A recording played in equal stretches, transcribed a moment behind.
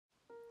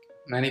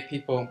Many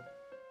people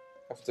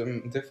have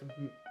different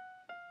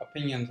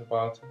opinions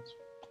about it.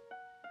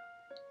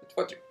 But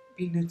what do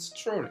you mean it's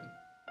truly?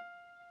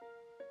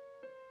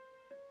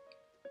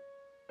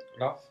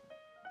 Love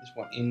is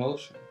one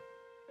emotion,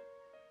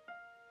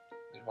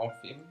 is one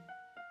feeling,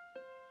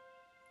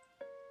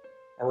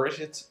 or is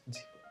it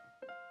deeper?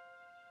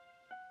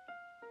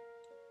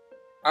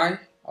 I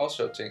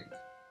also think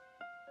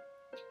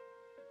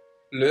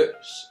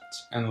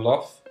lust and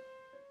love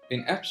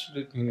are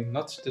absolutely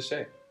not the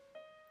same.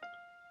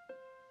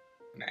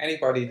 And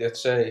anybody that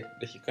say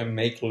that you can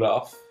make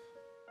love,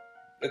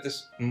 that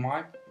is, in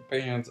my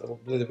opinion,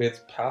 a little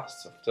bit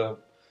past of the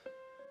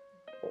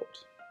word.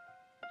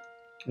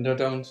 And they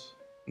don't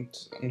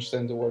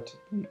understand the word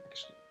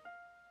actually.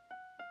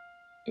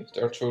 If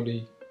they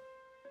truly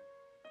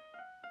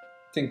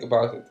think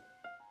about it,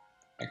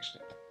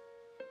 actually.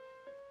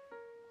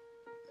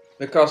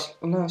 Because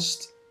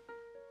lust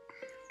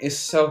is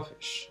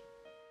selfish.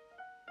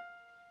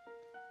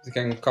 It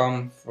can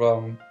come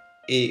from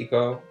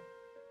ego.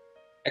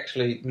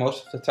 Actually,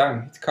 most of the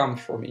time it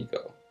comes from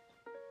ego.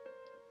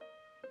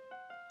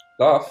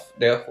 Love,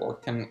 therefore,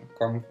 can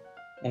come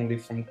only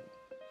from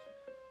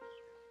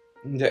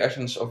the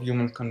essence of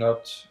human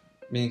conduct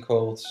being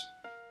called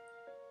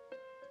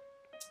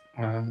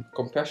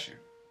compassion.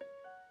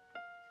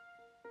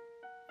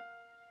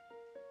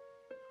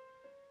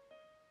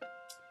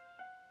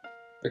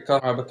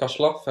 Because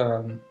love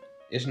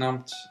is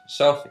not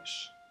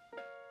selfish,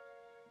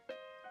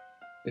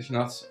 it's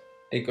not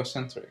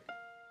egocentric,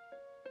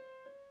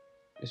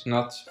 it's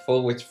not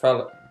full with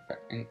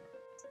anger.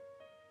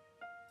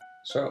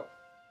 So,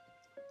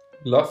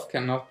 love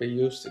cannot be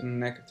used in a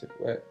negative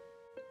way.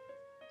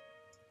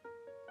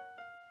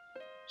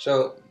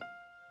 So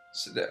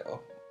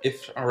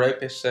if a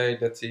rapist say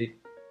that he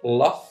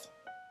loves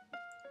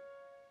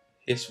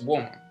his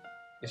woman,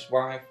 his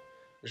wife,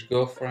 his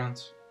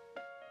girlfriend,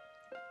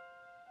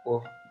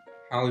 or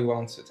how he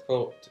wants it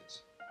called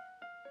it,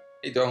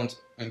 he don't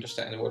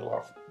understand what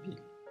love means.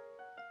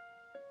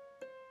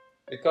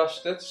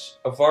 Because that's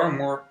a far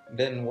more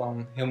than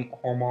one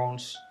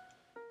hormones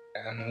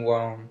and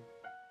one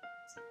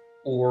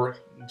or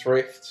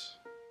drift,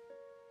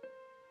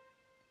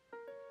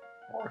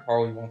 or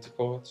how you want to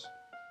call it.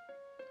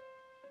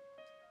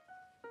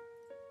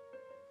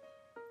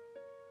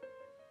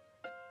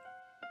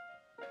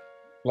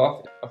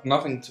 Love has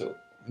nothing to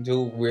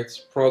do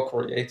with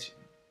procreating.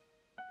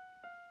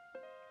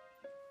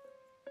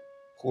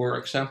 For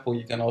example,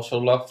 you can also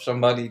love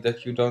somebody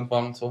that you don't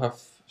want to have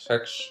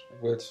sex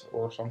with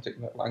or something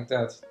like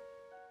that.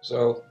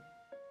 So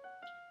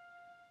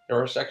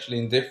there is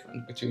actually a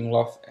difference between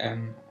love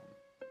and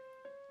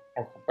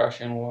or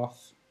compassion, love,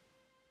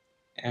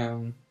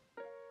 and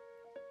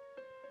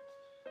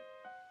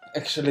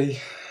actually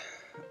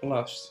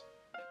lust.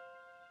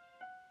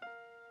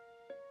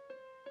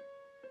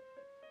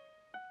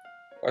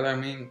 What I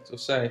mean to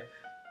say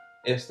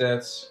is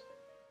that,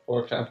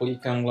 for example, you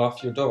can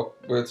love your dog,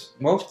 but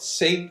most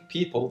sane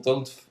people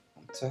don't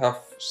have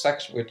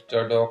sex with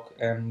their dog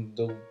and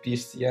do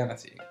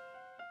bestiality.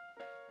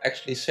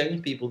 Actually,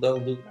 sane people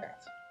don't do that.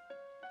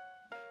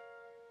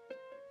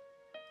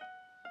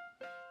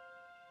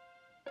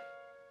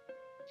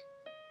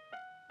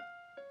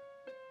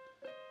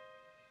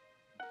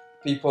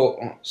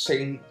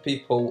 Sane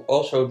people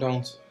also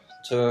don't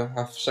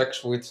have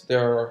sex with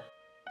their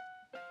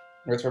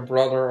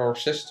brother or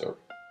sister,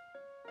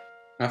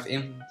 have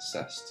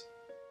incest.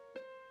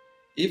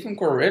 Even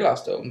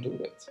gorillas don't do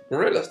that.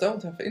 Gorillas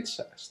don't have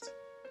incest.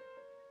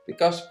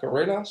 Because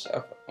gorillas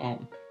have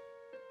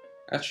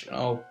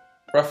national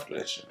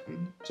privilege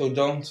to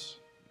don't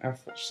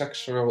have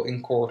sexual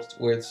intercourse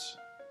with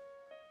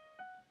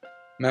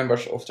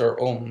members of their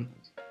own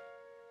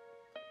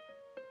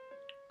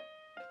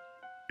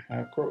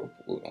group,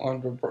 or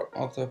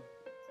the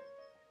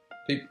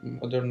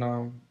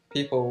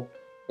people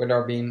that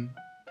are being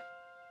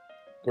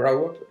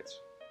grow up with.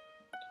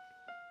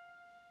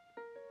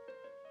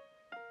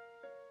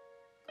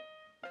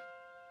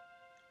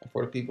 And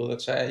for the people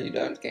that say you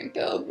don't can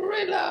kill a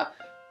gorilla,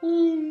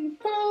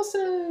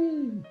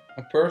 person.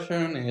 A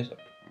person is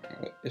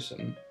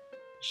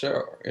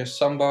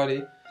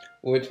somebody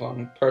with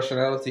one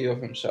personality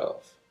of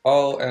himself.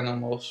 All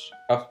animals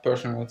have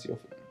personality of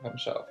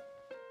himself.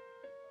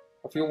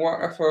 If you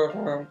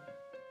ever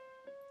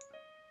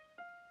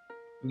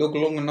look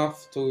long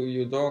enough to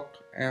your dog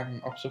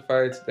and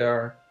observe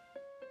their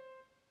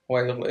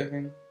way of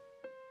living,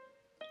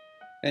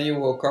 then you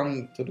will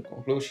come to the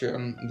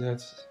conclusion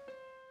that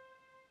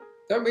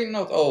they're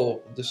not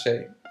all the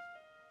same.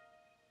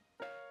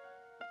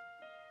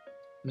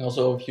 And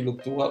also, if you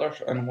look to other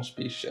animal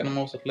species,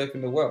 animals that live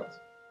in the world,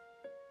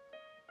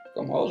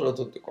 come also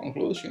to the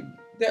conclusion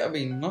that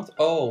not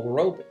all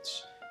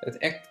robots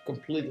that act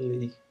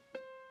completely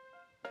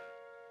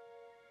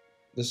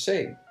the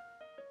same.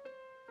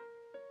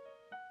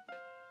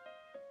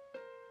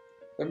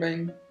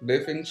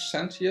 Living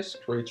sentient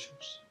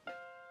creatures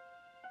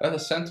with a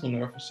central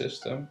nervous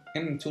system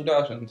in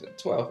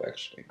 2012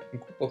 actually. A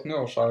group of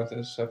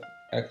neuroscientists have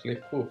actually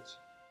proved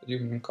the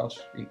human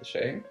culture being the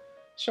same.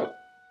 So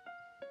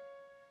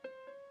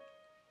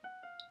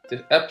it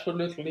is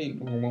absolutely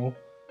normal,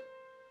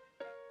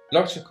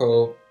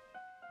 logical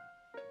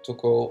to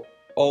call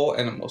all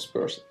animals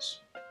persons,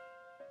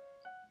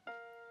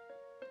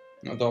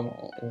 not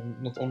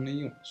only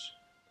humans.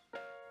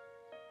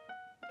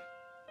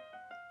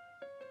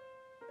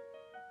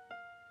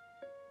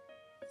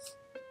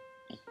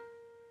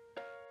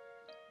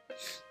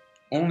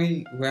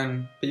 Only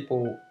when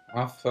people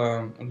have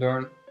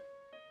learned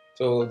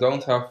to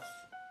don't have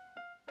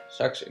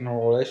sex in a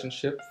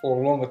relationship for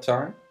a longer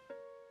time.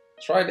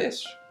 Try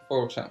this,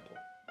 for example.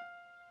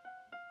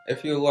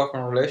 If you have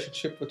a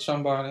relationship with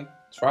somebody,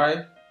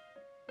 try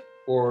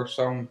for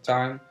some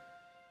time,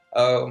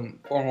 for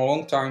a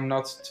long time,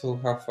 not to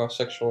have a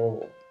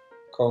sexual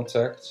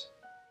contact,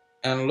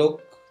 and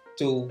look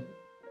to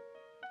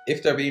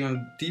if there been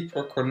a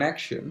deeper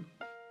connection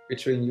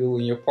between you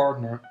and your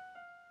partner.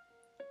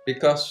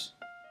 Because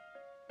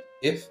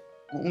if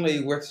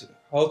only what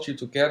holds you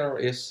together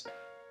is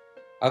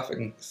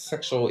having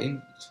sexual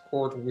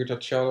intercourse with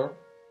each other,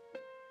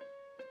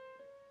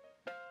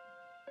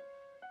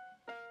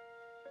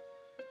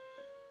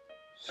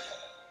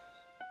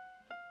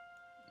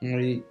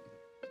 only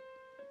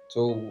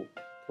to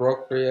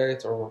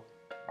procreate or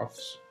have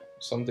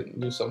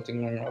do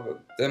something or other,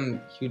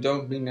 then you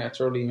don't be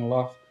naturally in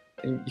love.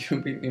 And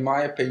you be, in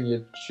my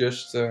opinion,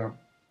 just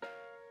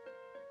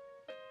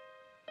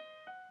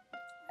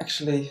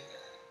actually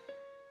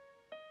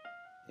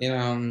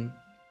in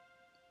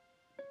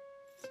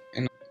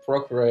in a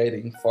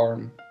procreating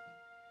farm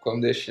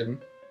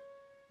condition.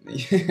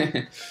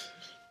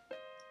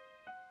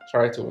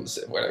 Try to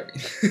understand what I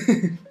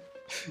mean.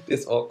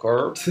 It's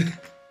awkward.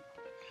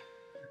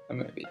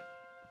 Maybe.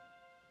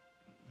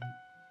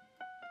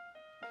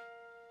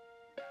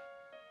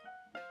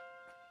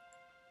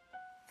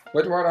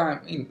 But what I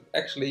mean,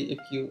 actually, if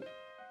you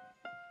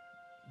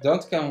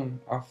don't come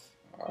off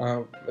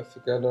live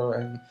together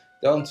and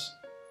don't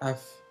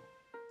have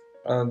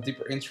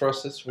deeper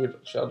interests with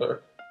each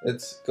other,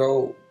 it's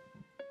go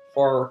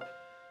far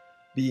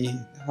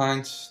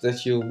behind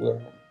that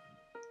you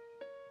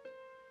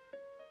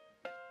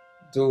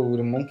do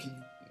the monkey,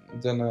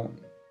 then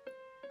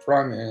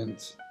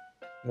primate,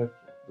 the,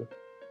 the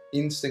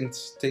instinct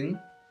thing,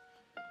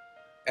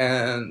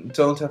 and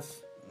don't have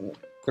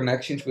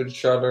connections with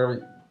each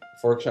other.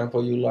 For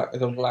example, you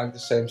don't like the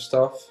same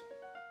stuff,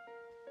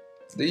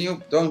 then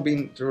you don't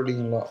be truly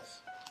in love.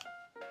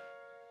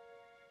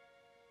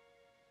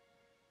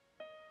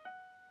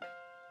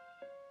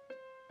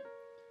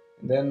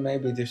 And then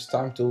maybe it is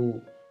time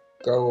to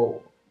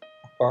go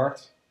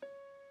apart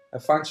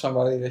and find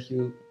somebody that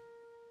you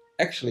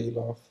actually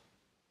love.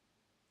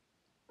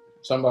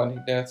 Somebody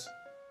that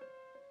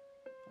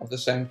have the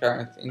same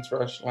kind of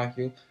interest like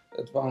you,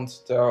 that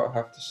want to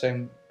have the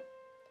same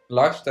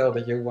lifestyle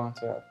that you want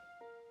to have.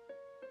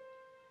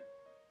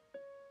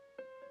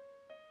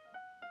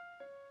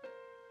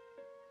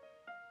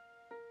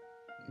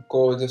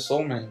 Call it a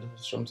soulmate or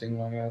something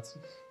like that.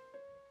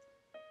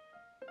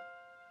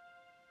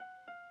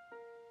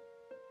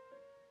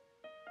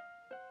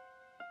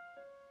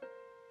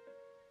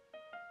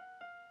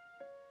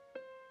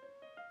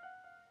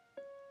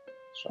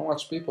 So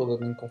much people that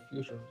been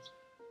confused with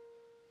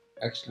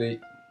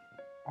actually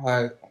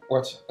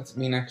what it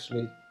mean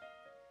actually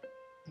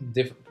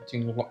different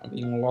between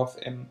being in love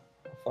and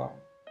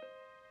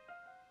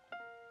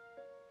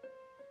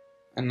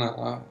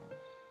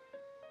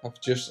have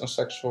just a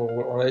sexual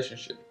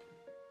relationship.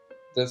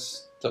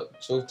 That's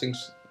two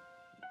things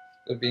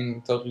that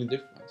being totally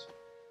different.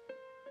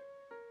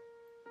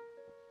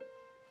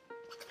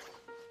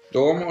 The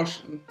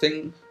hormones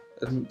thing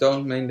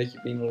don't mean that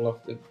you've been in love.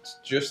 It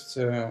just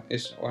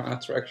is an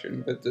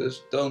attraction, but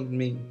this don't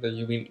mean that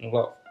you've been in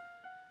love.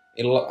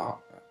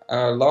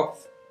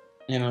 Love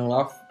in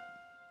love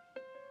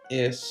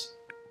is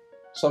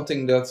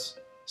something that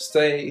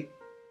stay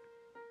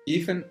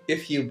even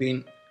if you've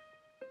been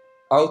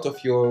out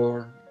of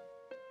your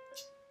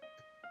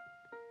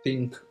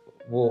pink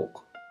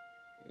walk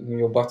in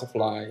your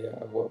butterfly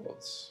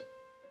worlds.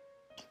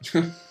 If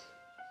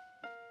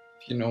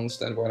you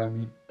understand what I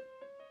mean.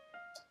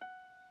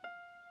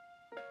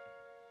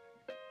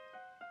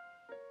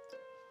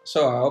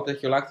 So I hope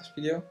that you like this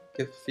video.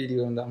 Give the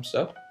video a thumbs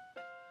up.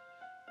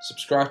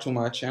 Subscribe to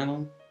my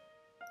channel.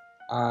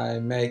 I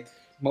make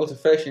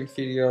motivation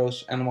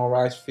videos, animal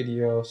rights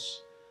videos,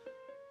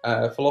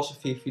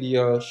 philosophy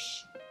videos,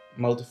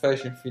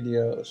 motivation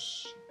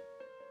videos,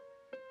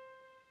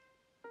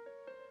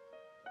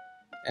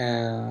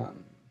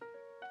 and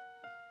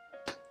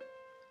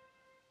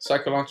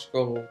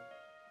psychological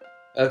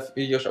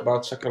videos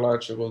about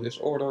psychological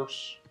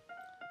disorders.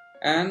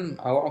 And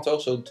I want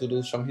also to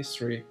do some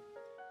history.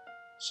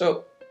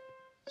 So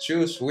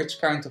choose which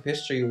kind of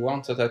history you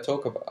want that I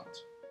talk about,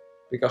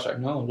 because I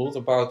know a lot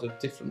about the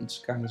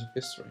different kinds of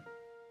history.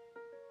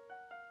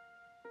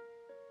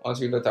 I want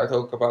you that I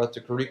talk about the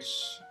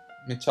Greeks,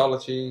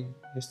 mythology,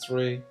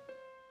 history,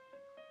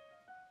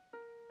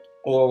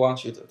 or I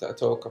want you that I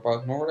talk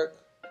about Nordic,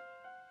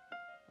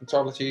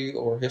 mythology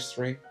or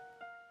history,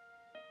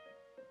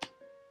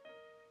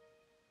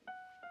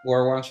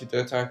 where I want you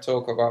that I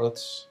talk about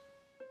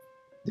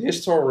the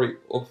history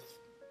of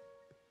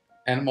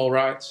animal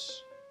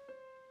rights,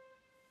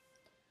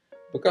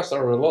 because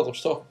there are a lot of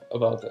stuff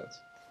about that.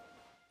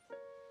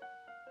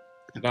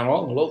 And I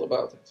know a lot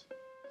about it.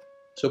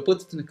 So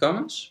put it in the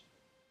comments,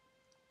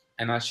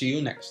 and I see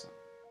you next time.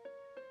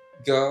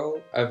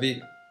 Go a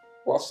vegan.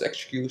 What's the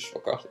excuse for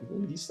causing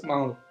the least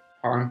amount of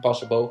harm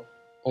possible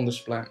on this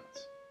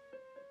planet?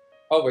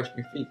 Always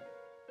be vegan.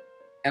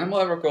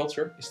 Animal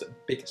agriculture is the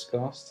biggest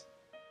cause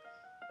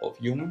of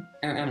human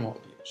and animal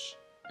abuse.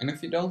 And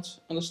if you don't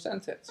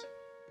understand that,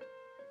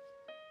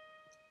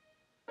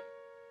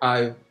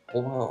 I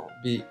will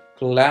be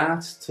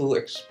glad to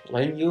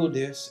explain you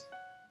this.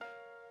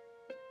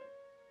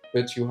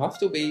 But you have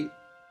to be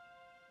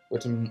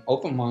with an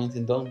open mind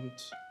and don't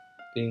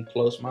be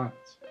closed-minded.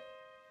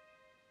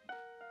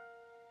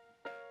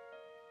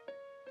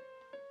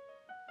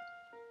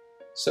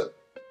 So,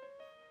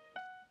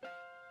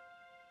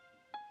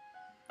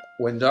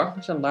 when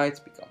darkness and light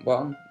become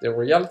one, the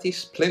reality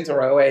splinter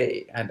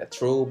away and the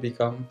truth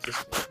becomes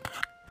visible.